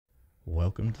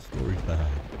Welcome to Storifide.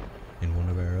 In one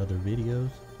of our other videos,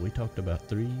 we talked about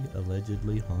 3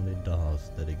 allegedly haunted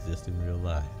dolls that exist in real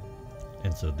life.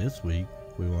 And so this week,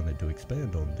 we wanted to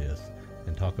expand on this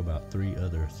and talk about 3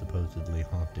 other supposedly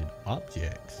haunted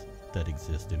objects that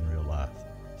exist in real life.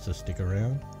 So stick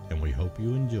around, and we hope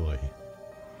you enjoy.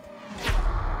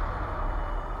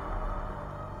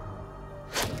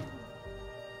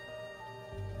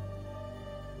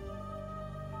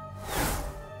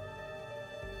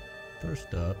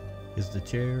 First up is the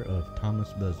chair of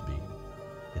Thomas Busby.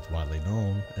 It's widely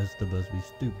known as the Busby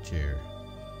Stoop chair.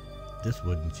 This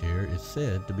wooden chair is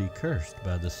said to be cursed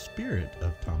by the spirit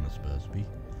of Thomas Busby,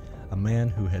 a man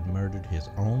who had murdered his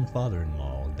own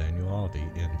father-in-law, Daniel Aldi,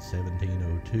 in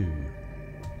 1702.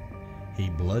 He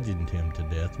bludgeoned him to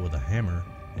death with a hammer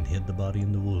and hid the body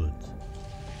in the woods.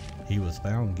 He was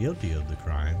found guilty of the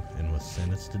crime and was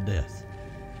sentenced to death.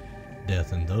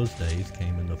 Death in those days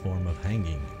came in the form of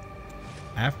hanging.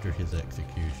 After his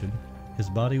execution, his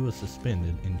body was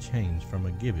suspended in chains from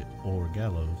a gibbet or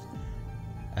gallows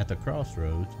at the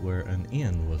crossroads where an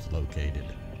inn was located.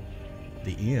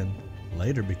 The inn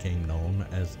later became known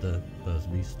as the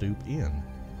Busby Stoop Inn,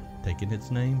 taking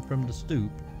its name from the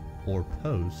stoop or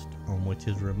post on which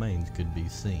his remains could be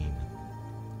seen.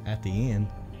 At the inn,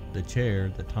 the chair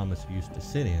that Thomas used to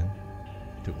sit in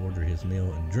to order his meal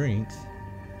and drinks.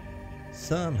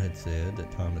 Some had said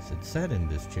that Thomas had sat in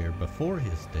this chair before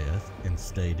his death and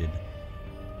stated,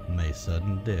 "May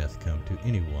sudden death come to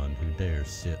anyone who dares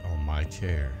sit on my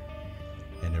chair."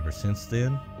 And ever since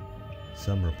then,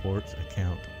 some reports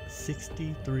account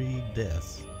 63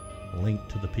 deaths linked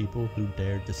to the people who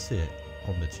dared to sit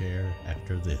on the chair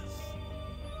after this.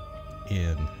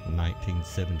 In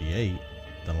 1978,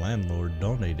 the landlord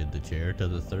donated the chair to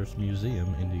the Thirsk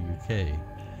Museum in the UK,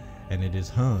 and it is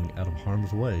hung out of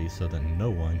harm's way so that no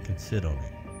one can sit on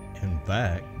it. In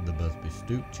fact, the Busby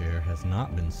Stoop chair has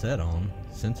not been sat on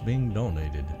since being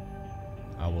donated.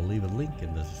 I will leave a link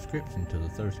in the description to the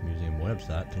Thirsk Museum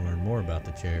website to learn more about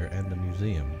the chair and the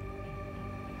museum.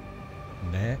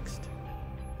 Next,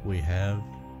 we have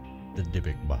the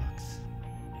Dybbuk Box.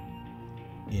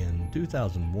 In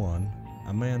 2001,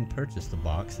 a man purchased the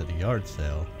box at a yard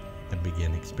sale and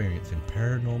began experiencing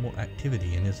paranormal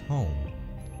activity in his home.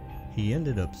 He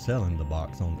ended up selling the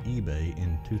box on eBay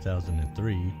in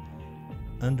 2003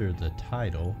 under the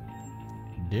title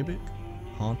Dybbuk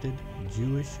Haunted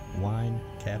Jewish Wine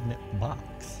Cabinet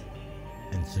Box.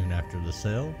 And soon after the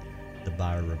sale, the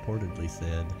buyer reportedly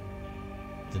said,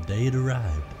 "The day it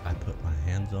arrived, I put my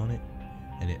hands on it,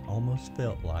 and it almost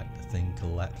felt like the thing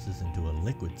collapses into a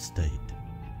liquid state."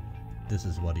 This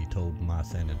is what he told My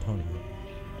San Antonio.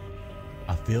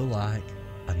 "I feel like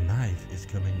a knife is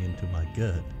coming into my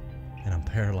gut, and I'm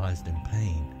paralyzed in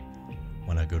pain.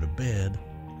 When I go to bed,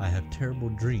 I have terrible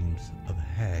dreams of a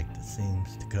hag that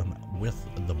seems to come with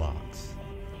the box."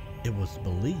 It was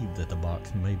believed that the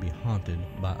box may be haunted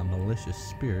by a malicious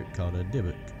spirit called a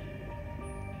Dybbuk.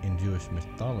 In Jewish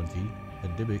mythology, a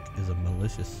Dybbuk is a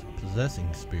malicious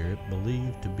possessing spirit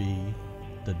believed to be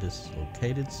the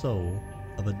dislocated soul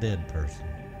of a dead person.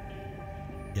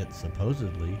 It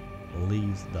supposedly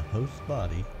leaves the host's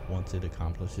body once it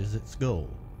accomplishes its goal,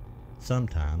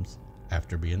 sometimes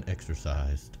after being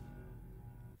exorcised.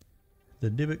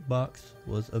 The Dybbuk Box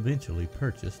was eventually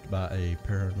purchased by a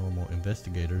paranormal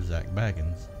investigator, Zach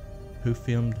Baggins, who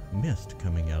filmed mist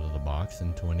coming out of the box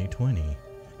in 2020.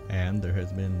 And there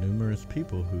has been numerous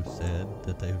people who said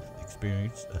that they've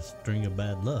experienced a string of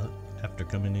bad luck after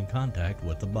coming in contact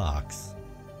with the box.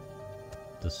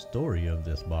 The story of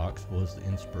this box was the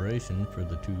inspiration for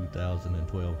the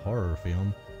 2012 horror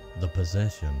film, The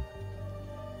Possession.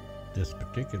 This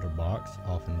particular box,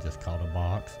 often just called a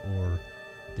box or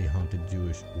the Haunted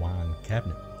Jewish Wine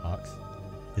Cabinet Box,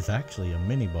 is actually a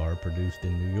minibar produced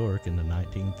in New York in the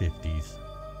 1950s.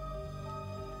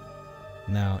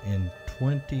 Now in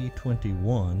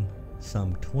 2021,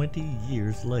 some 20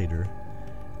 years later,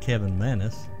 Kevin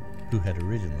Manis, who had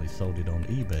originally sold it on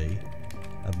eBay,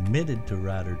 admitted to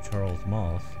writer Charles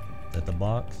Moss that the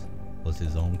box was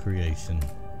his own creation.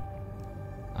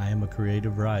 "I am a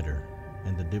creative writer,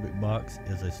 and the Dybbuk Box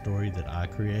is a story that I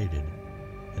created,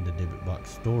 and the Dybbuk Box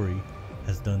story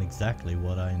has done exactly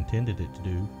what I intended it to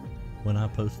do when I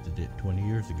posted it 20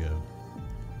 years ago,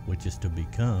 which is to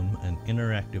become an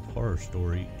interactive horror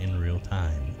story in real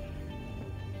time."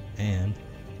 And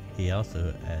he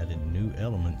also added new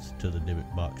elements to the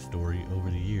Dybbuk Box story over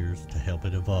the years to help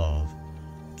it evolve,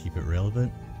 keep it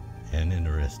relevant and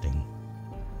interesting.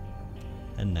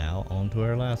 And now on to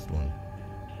our last one.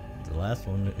 The last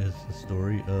one is the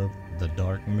story of the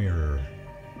Dark Mirror.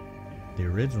 The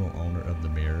original owner of the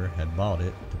mirror had bought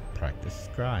it to practice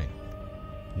scrying.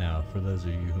 Now, for those of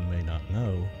you who may not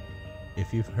know,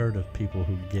 if you've heard of people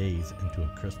who gaze into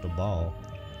a crystal ball,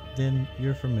 then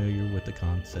you're familiar with the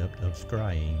concept of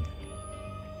scrying.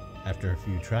 After a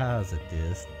few tries at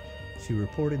this, she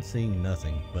reported seeing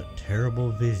nothing but terrible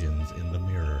visions in the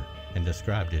mirror and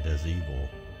described it as evil.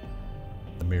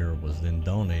 The mirror was then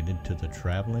donated to the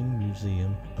Traveling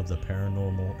Museum of the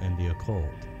Paranormal and the Occult.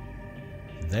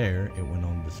 There, it went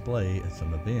on display at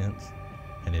some events,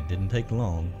 and it didn't take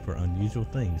long for unusual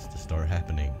things to start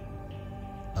happening.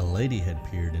 A lady had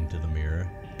peered into the mirror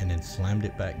and then slammed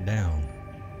it back down,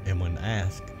 and when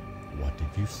asked, "What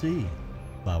did you see?"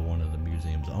 by one of the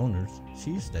museum's owners,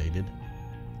 she stated,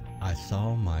 "I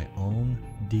saw my own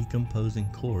decomposing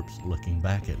corpse looking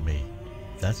back at me.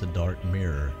 That's a dark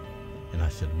mirror, and I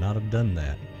should not have done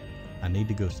that. I need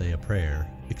to go say a prayer.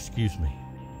 Excuse me."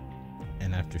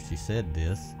 And after she said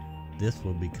this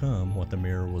will become what the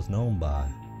mirror was known by,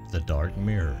 the dark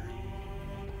mirror.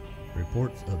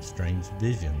 Reports of strange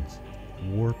visions,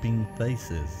 warping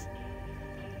faces,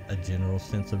 a general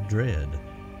sense of dread,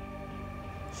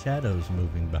 shadows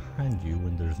moving behind you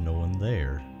when there's no one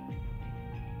there,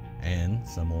 and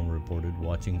someone reported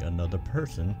watching another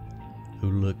person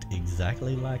who looked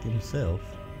exactly like himself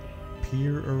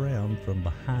peer around from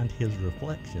behind his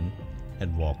reflection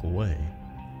and walk away.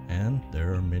 And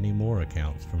there are many more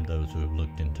accounts from those who have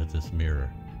looked into this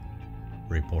mirror.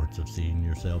 Reports of seeing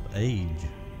yourself age,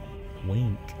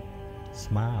 wink,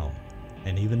 smile,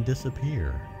 and even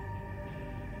disappear.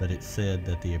 But it's said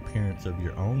that the appearance of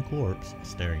your own corpse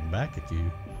staring back at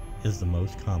you is the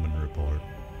most common report.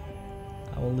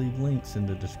 I will leave links in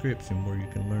the description where you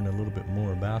can learn a little bit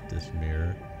more about this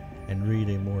mirror and read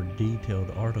a more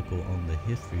detailed article on the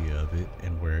history of it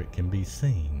and where it can be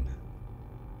seen.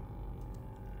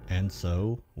 And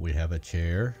so, we have a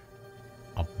chair,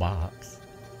 a box,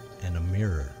 and a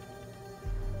mirror.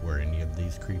 Were any of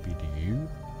these creepy to you?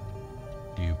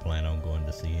 Do you plan on going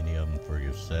to see any of them for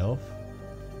yourself?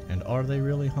 And are they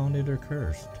really haunted or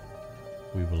cursed?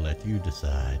 We will let you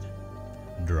decide.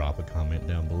 Drop a comment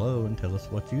down below and tell us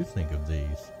what you think of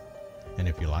these. And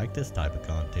if you like this type of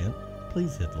content,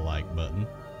 please hit the like button.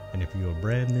 And if you are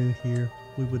brand new here,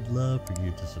 we would love for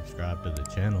you to subscribe to the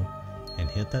channel and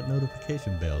hit that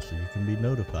notification bell so you can be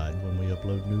notified when we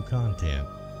upload new content.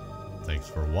 Thanks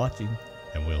for watching,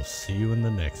 and we'll see you in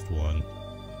the next one.